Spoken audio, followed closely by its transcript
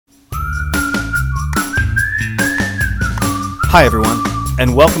Hi, everyone,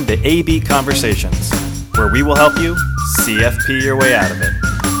 and welcome to AB Conversations, where we will help you CFP your way out of it.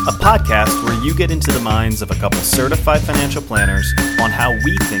 A podcast where you get into the minds of a couple certified financial planners on how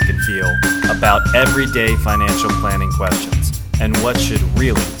we think and feel about everyday financial planning questions and what should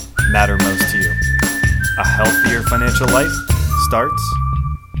really matter most to you. A healthier financial life starts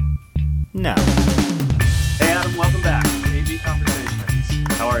now. Hey, Adam, welcome back. AB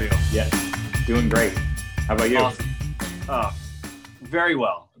Conversations. How are you? Yeah, doing great. How about you? Awesome. Very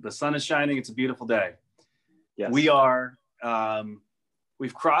well. The sun is shining. It's a beautiful day. Yes. We are,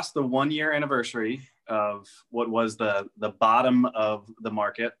 we've crossed the 1 year anniversary of what was the bottom of the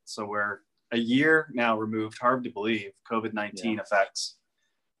market. So we're a year now removed, hard to believe, COVID-19 effects.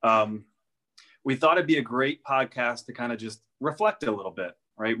 We thought it'd be a great podcast to kind of just reflect a little bit,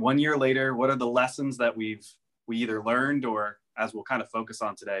 right? 1 year later, what are the lessons that we either learned or, as we'll kind of focus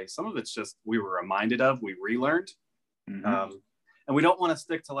on today, some of it's just we were reminded of, we relearned. Mm-hmm. And we don't want to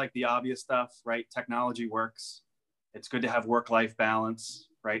stick to like the obvious stuff, right? Technology works. It's good to have work-life balance,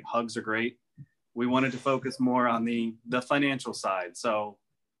 right? Hugs are great. We wanted to focus more on the financial side. So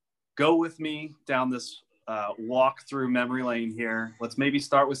go with me down this walk through memory lane here. Let's maybe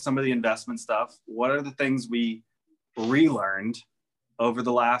start with some of the investment stuff. What are the things we relearned over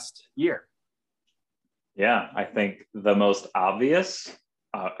the last year? Yeah, I think the most obvious,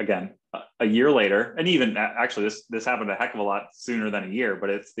 again, a year later, and even actually this happened a heck of a lot sooner than a year, but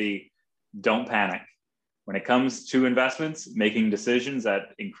it's the don't panic. When it comes to investments, making decisions at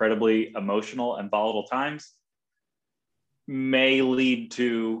incredibly emotional and volatile times may lead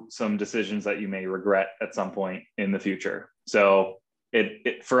to some decisions that you may regret at some point in the future. So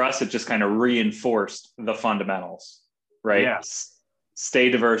it for us, it just kind of reinforced the fundamentals, right? Yes. Stay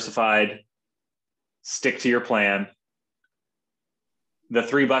diversified, stick to your plan. The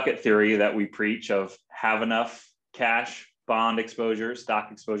 3-bucket theory that we preach of have enough cash, bond exposure,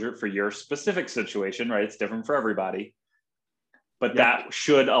 stock exposure for your specific situation, right? It's different for everybody, but that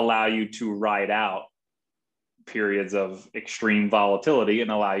should allow you to ride out periods of extreme volatility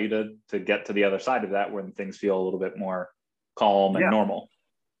and allow you to get to the other side of that when things feel a little bit more calm and normal.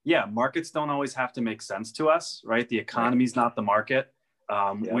 Yeah, markets don't always have to make sense to us, right? The economy's not the market.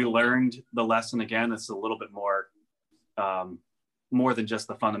 We learned the lesson again. It's a little bit more than just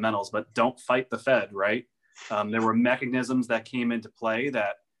the fundamentals, but don't fight the Fed, right? There were mechanisms that came into play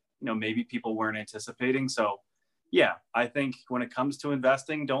that, maybe people weren't anticipating. So yeah, I think when it comes to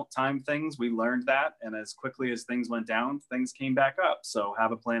investing, don't time things. We learned that. And as quickly as things went down, things came back up. So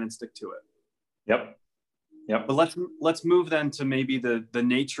have a plan and stick to it. Yep. But let's move then to maybe the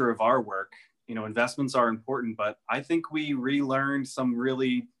nature of our work. Investments are important, but I think we relearned some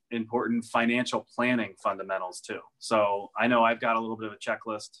really important financial planning fundamentals too. So I know I've got a little bit of a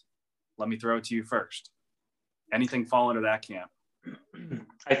checklist. Let me throw it to you first. Anything fall into that camp?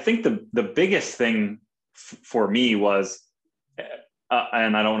 I think the biggest thing for me was,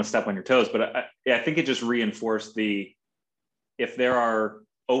 and I don't want to step on your toes, but I think it just reinforced if there are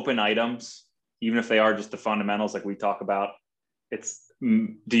open items, even if they are just the fundamentals like we talk about,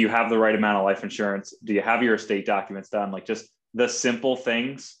 do you have the right amount of life insurance? Do you have your estate documents done? Like just the simple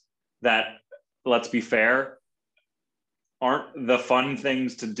things that, let's be fair, aren't the fun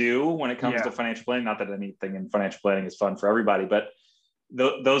things to do when it comes to financial planning. Not that anything in financial planning is fun for everybody, but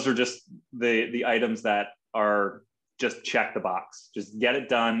those are just the items that are just check the box, just get it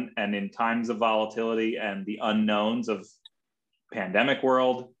done. And in times of volatility and the unknowns of pandemic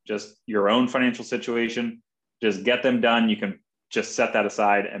world, just your own financial situation, just get them done. You can just set that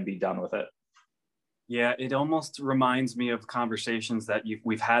aside and be done with it. Yeah, it almost reminds me of conversations that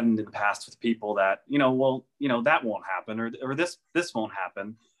we've had in the past with people that, that won't happen or this won't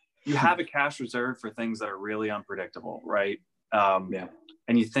happen. You have a cash reserve for things that are really unpredictable, right? And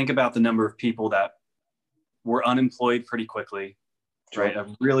you think about the number of people that were unemployed pretty quickly, right? A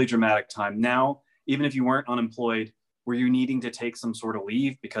really dramatic time. Now, even if you weren't unemployed, were you needing to take some sort of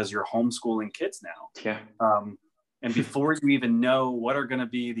leave because you're homeschooling kids now? Yeah. And before you even know what are going to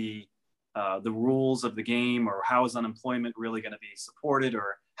be the rules of the game, or how is unemployment really going to be supported,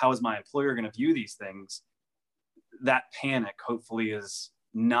 or how is my employer going to view these things, that panic hopefully is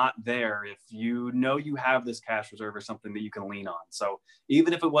not there if you have this cash reserve or something that you can lean on. So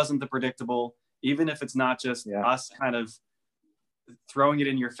even if it wasn't the predictable, even if it's not just us kind of throwing it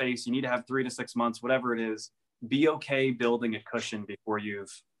in your face, you need to have 3 to 6 months, whatever it is, be okay building a cushion before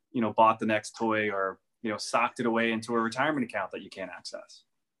you've bought the next toy or socked it away into a retirement account that you can't access.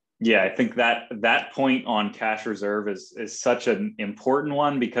 Yeah, I think that point on cash reserve is such an important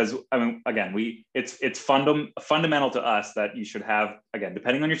one because, again, it's fundamental to us that you should have, again,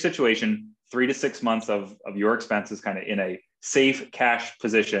 depending on your situation, 3 to 6 months of your expenses kind of in safe cash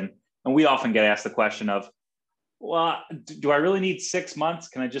position. And we often get asked the question of, well, do I really need 6 months?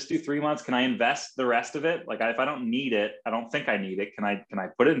 Can I just do 3 months? Can I invest the rest of it? Like if I don't need it, I don't think I need it. Can I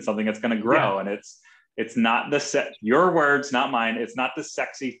put it in something that's going to grow? And it's not your words, not mine. It's not the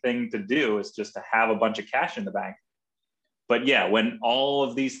sexy thing to do. It's just to have a bunch of cash in the bank. But yeah, when all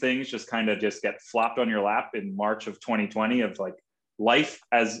of these things just kind of just get flopped on your lap in March of 2020, of like life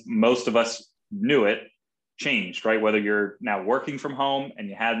as most of us knew it changed, right? Whether you're now working from home and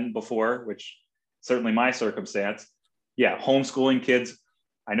you hadn't before, which certainly my circumstance. Yeah, homeschooling kids.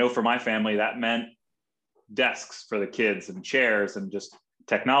 I know for my family, that meant desks for the kids and chairs and just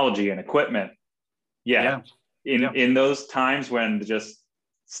technology and equipment. In those times when just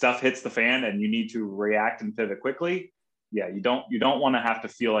stuff hits the fan and you need to react and pivot quickly, you don't want to have to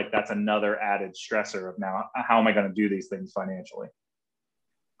feel like that's another added stressor of now, how am I going to do these things financially?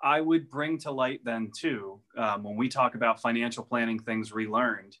 I would bring to light then too, when we talk about financial planning things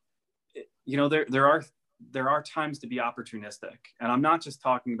relearned, there are times to be opportunistic. And I'm not just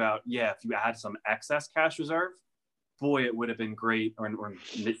talking about, if you had some excess cash reserve, boy, it would have been great. Or I'm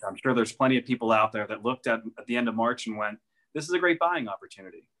sure there's plenty of people out there that looked at the end of March and went, this is a great buying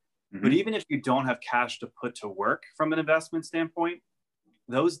opportunity. Mm-hmm. But even if you don't have cash to put to work from an investment standpoint,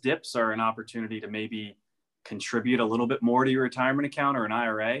 those dips are an opportunity to maybe contribute a little bit more to your retirement account or an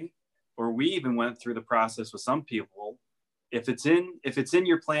IRA. Or we even went through the process with some people. If it's in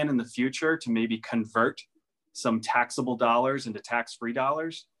your plan in the future to maybe convert some taxable dollars into tax-free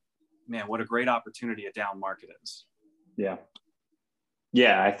dollars, man, what a great opportunity a down market is.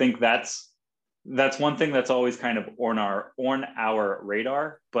 Yeah, I think that's one thing that's always kind of on our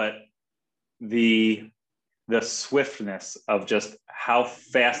radar, but the swiftness of just how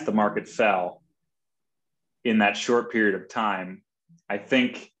fast the market fell in that short period of time, I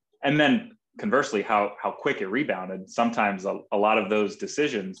think, and then conversely, how quick it rebounded. Sometimes a lot of those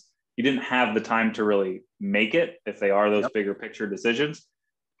decisions, you didn't have the time to really make it if they are those bigger picture decisions.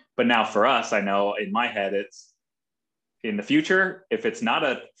 But now for us, I know in my head, it's in the future, if it's not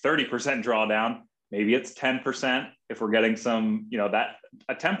a 30% drawdown, maybe it's 10%. If we're getting some, that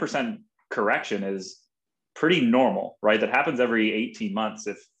a 10% correction is pretty normal, right? That happens every 18 months.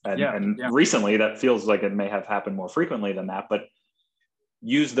 Recently that feels like it may have happened more frequently than that, but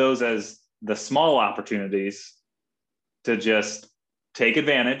use those as the small opportunities to just take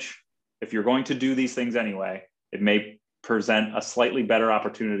advantage. If you're going to do these things anyway, it may present a slightly better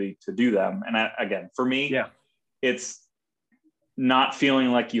opportunity to do them. And again, for me, it's not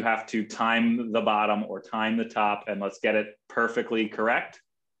feeling like you have to time the bottom or time the top and let's get it perfectly correct.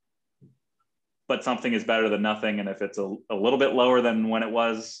 But something is better than nothing. And if it's a little bit lower than when it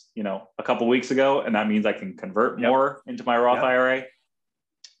was, a couple of weeks ago, and that means I can convert more into my Roth IRA,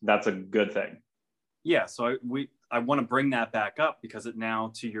 that's a good thing. Yeah. So I want to bring that back up because it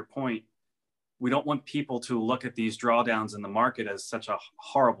now, to your point, we don't want people to look at these drawdowns in the market as such a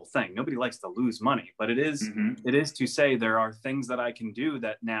horrible thing. Nobody likes to lose money, but it is to say there are things that I can do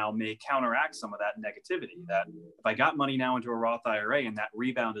that now may counteract some of that negativity. That if I got money now into a Roth IRA and that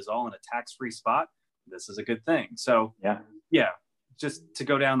rebound is all in a tax-free spot, this is a good thing. So just to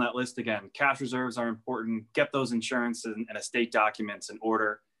go down that list again, cash reserves are important. Get those insurance and estate documents in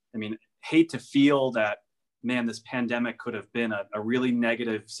order. I mean, hate to feel that, man, this pandemic could have been a really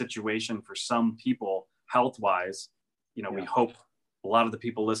negative situation for some people health-wise. We hope a lot of the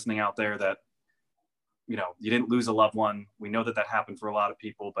people listening out there that, you didn't lose a loved one. We know that happened for a lot of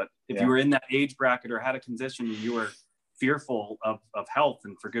people, but if you were in that age bracket or had a condition and you were fearful of health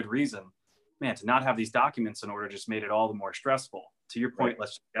and for good reason, man, to not have these documents in order just made it all the more stressful. To your point,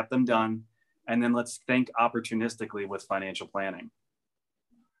 let's get them done. And then let's think opportunistically with financial planning.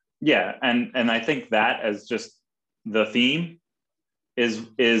 Yeah. And I think that as just the theme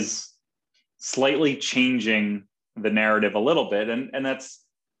is slightly changing the narrative a little bit. And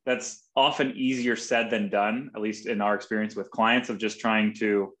that's often easier said than done, at least in our experience with clients, of just trying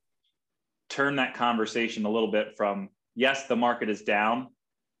to turn that conversation a little bit from, yes, the market is down,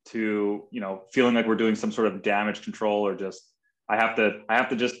 to, feeling like we're doing some sort of damage control, or just, I have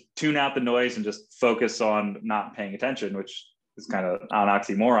to just tune out the noise and just focus on not paying attention, which is kind of an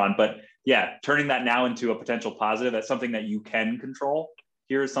oxymoron. But turning that now into a potential positive, that's something that you can control.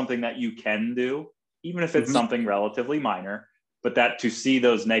 Here's something that you can do, even if it's something relatively minor, but that to see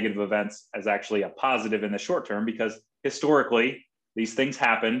those negative events as actually a positive in the short term, because historically these things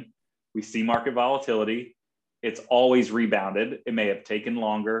happen. We see market volatility. It's always rebounded. It may have taken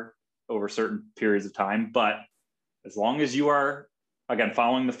longer over certain periods of time, but as long as you are, again,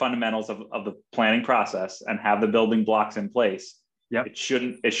 following the fundamentals of the planning process and have the building blocks in place, it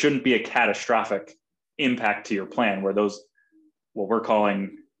shouldn't be a catastrophic impact to your plan where those what we're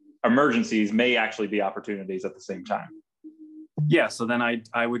calling emergencies may actually be opportunities at the same time. Yeah. So then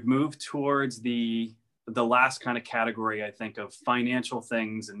I would move towards the last kind of category, I think, of financial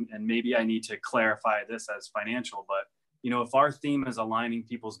things. And maybe I need to clarify this as financial, but if our theme is aligning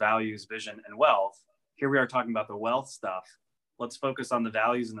people's values, vision, and wealth, here we are talking about the wealth stuff. Let's focus on the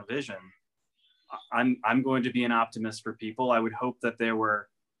values and the vision. I'm going to be an optimist for people. I would hope that there were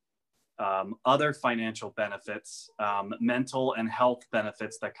other financial benefits, mental and health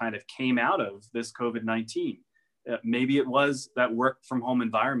benefits that kind of came out of this COVID-19. Maybe it was that work from home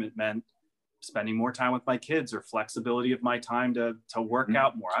environment meant spending more time with my kids, or flexibility of my time to work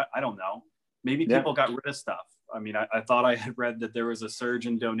out more. I don't know. Maybe people got rid of stuff. I mean, I thought I had read that there was a surge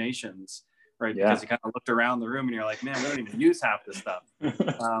in donations, right? Because you kind of looked around the room and you're like, man, we don't even use half this stuff.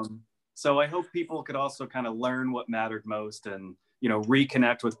 So I hope people could also kind of learn what mattered most and,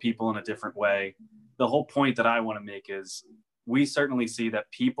 reconnect with people in a different way. The whole point that I want to make is we certainly see that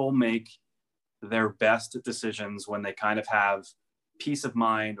people make their best decisions when they kind of have peace of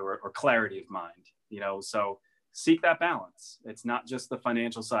mind or clarity of mind, so seek that balance. It's not just the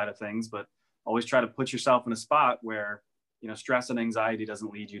financial side of things, but always try to put yourself in a spot where, stress and anxiety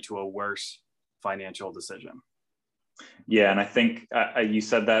doesn't lead you to a worse financial decision. Yeah. And I think you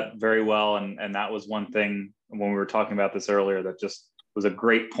said that very well. And that was one thing when we were talking about this earlier, that just was a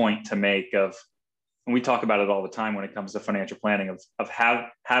great point to make and we talk about it all the time when it comes to financial planning of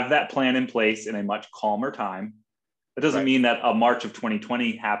have that plan in place in a much calmer time. It doesn't mean that a March of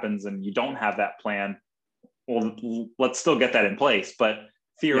 2020 happens and you don't have that plan. Well, let's still get that in place. But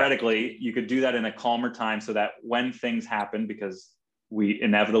theoretically, you could do that in a calmer time so that when things happen, because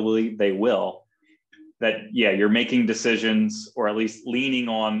inevitably they will, that, you're making decisions, or at least leaning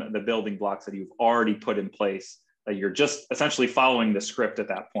on the building blocks that you've already put in place, that you're just essentially following the script at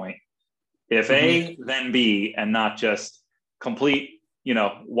that point. If A, then B, and not just complete,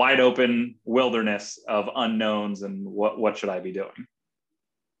 wide open wilderness of unknowns and what should I be doing?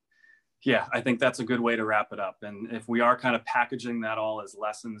 Yeah, I think that's a good way to wrap it up. And if we are kind of packaging that all as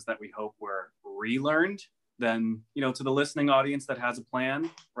lessons that we hope were relearned, then, to the listening audience that has a plan,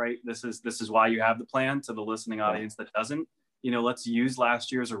 right? This is why you have the plan. To the listening audience that doesn't, let's use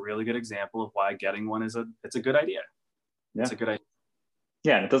last year as a really good example of why getting one it's a good idea. Yeah. It's a good idea.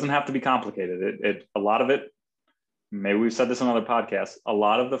 Yeah. And it doesn't have to be complicated. A lot of it, maybe we've said this on other podcasts, a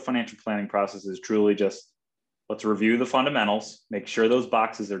lot of the financial planning process is truly just, let's review the fundamentals, make sure those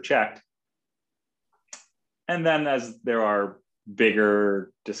boxes are checked. And then as there are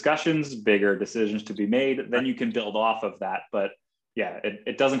bigger discussions, bigger decisions to be made, then you can build off of that. But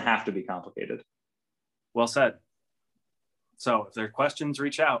it doesn't have to be complicated. Well said. So if there are questions,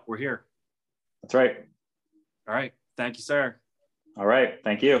 reach out. We're here. That's right. All right. Thank you, sir. All right.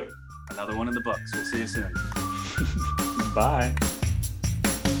 Thank you. Another one in the books. We'll see you soon. Bye.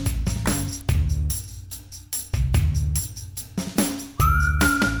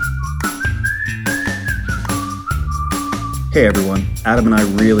 Hey everyone, Adam and I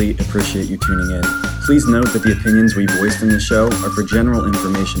really appreciate you tuning in. Please note that the opinions we voiced in the show are for general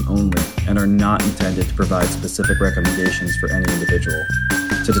information only and are not intended to provide specific recommendations for any individual.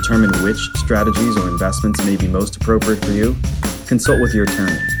 To determine which strategies or investments may be most appropriate for you, consult with your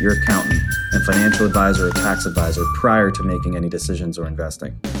attorney, your accountant, and financial advisor or tax advisor prior to making any decisions or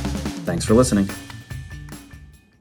investing. Thanks for listening.